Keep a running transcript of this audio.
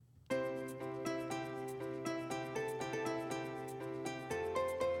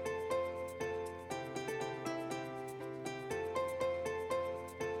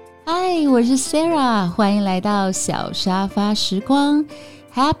嗨，我是 Sarah， 欢迎来到小沙发时光。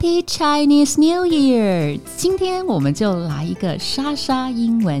Happy Chinese New Year！ 今天我们就来一个莎莎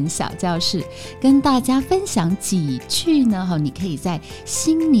英文小教室，跟大家分享几句呢。你可以在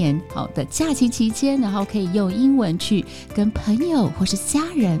新年的假期期间，然后可以用英文去跟朋友或是家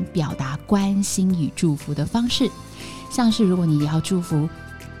人表达关心与祝福的方式。像是如果你要祝福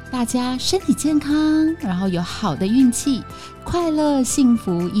大家身体健康，然后有好的运气，快乐幸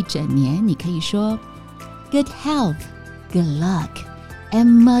福一整年，你可以说 Good health, good luck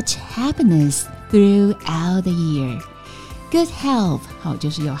and much happiness throughout the year. Good health 就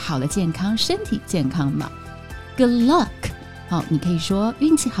是有好的健康，身体健康嘛。Good luck 你可以说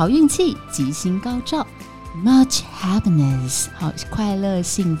好运气，吉星高照。Much happiness 快乐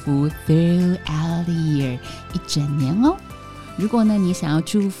幸福 throughout the year 一整年哦。如果呢你想要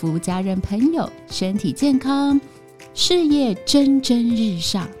祝福家人朋友身体健康，事业蒸蒸日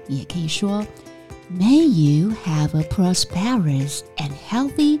上，也可以说 May you have a prosperous and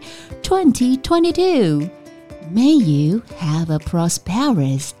healthy 2022. May you have a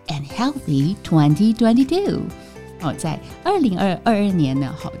prosperous and healthy 2022. 在2022年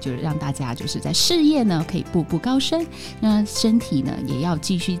呢，就让大家就是在事业呢可以步步高升，那身体呢也要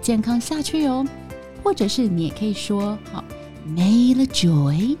继续健康下去哦。或者是你也可以说May the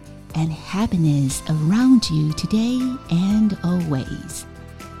joy and happiness around you today and always.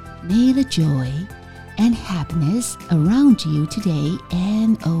 May the joy and happiness around you today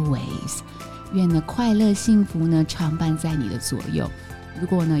and always. 愿呢快乐幸福呢常伴在你的左右。如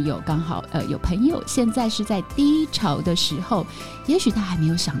果呢刚好有朋友现在是在低潮的时候，也许他还没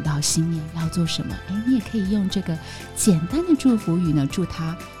有想到新年要做什么，你也可以用这个简单的祝福语呢，祝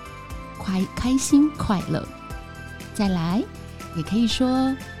他开心快乐。再来也可以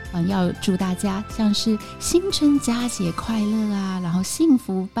说要祝大家像是新春佳节快乐啊，然后幸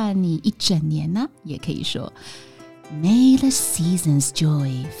福伴你一整年呢，也可以说 May the season's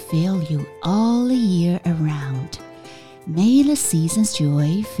joy fill you all the year around. May the season's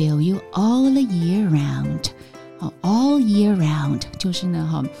joy fill you all the year round. All year round 就是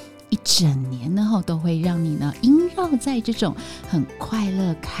呢一整年呢都会让你呢萦绕在这种很快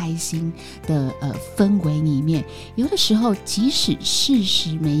乐开心的氛围里面。有的时候即使事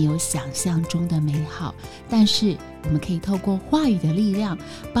实没有想象中的美好，但是我们可以透过话语的力量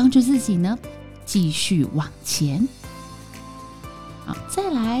帮助自己呢继续往前。再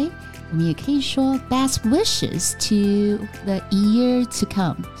来我们也可以说 Best wishes to the year to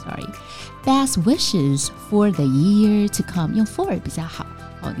come. Best wishes for the year to come. 用 for 比较好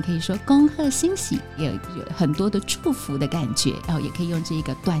你可以说恭贺欣喜，也有很多的祝福的感觉也可以用这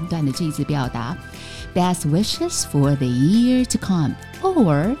个短短的句子表达 Best wishes for the year to come.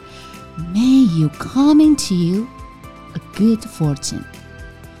 Or May you come into a good fortune.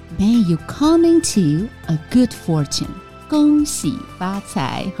 May you come into a good fortune. 恭喜发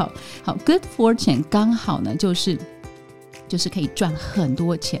财。好 Good fortune 刚好呢就是可以赚很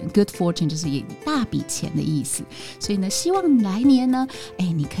多钱， Good fortune 就是一大笔钱的意思。所以呢希望来年呢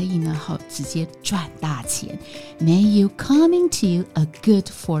你可以呢直接赚大钱。 May you come into a good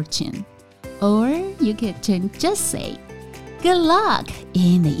fortune. Or you can just say Good luck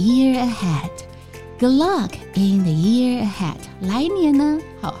in the year ahead. Good luck in the year ahead. 来年呢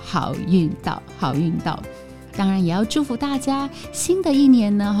好运到。当然也要祝福大家新的一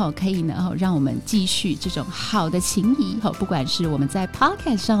年呢可以呢让我们继续这种好的情谊不管是我们在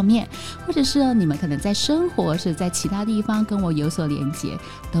Podcast 上面，或者是你们可能在生活是在其他地方跟我有所连结，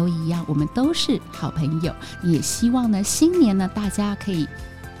都一样，我们都是好朋友。也希望呢新年呢大家可以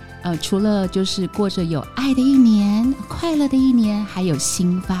除了就是过着有爱的一年，快乐的一年，还有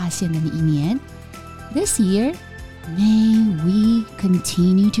新发现的一年。 This year May we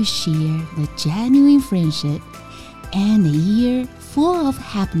continue to share the genuine friendship and a year full of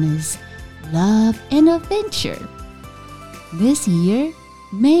happiness, love, and adventure. This year,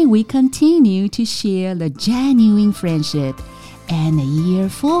 may we continue to share the genuine friendship and a year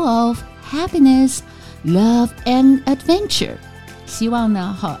full of happiness, love, and adventure. 希望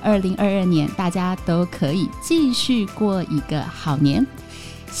呢2022年大家都可以继续过一个好年。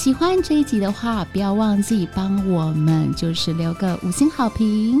喜欢这一集的话，不要忘记帮我们就是留个5星好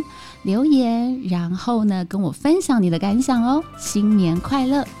评留言，然后呢跟我分享你的感想哦。新年快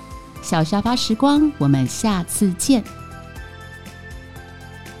乐，小沙发时光，我们下次见。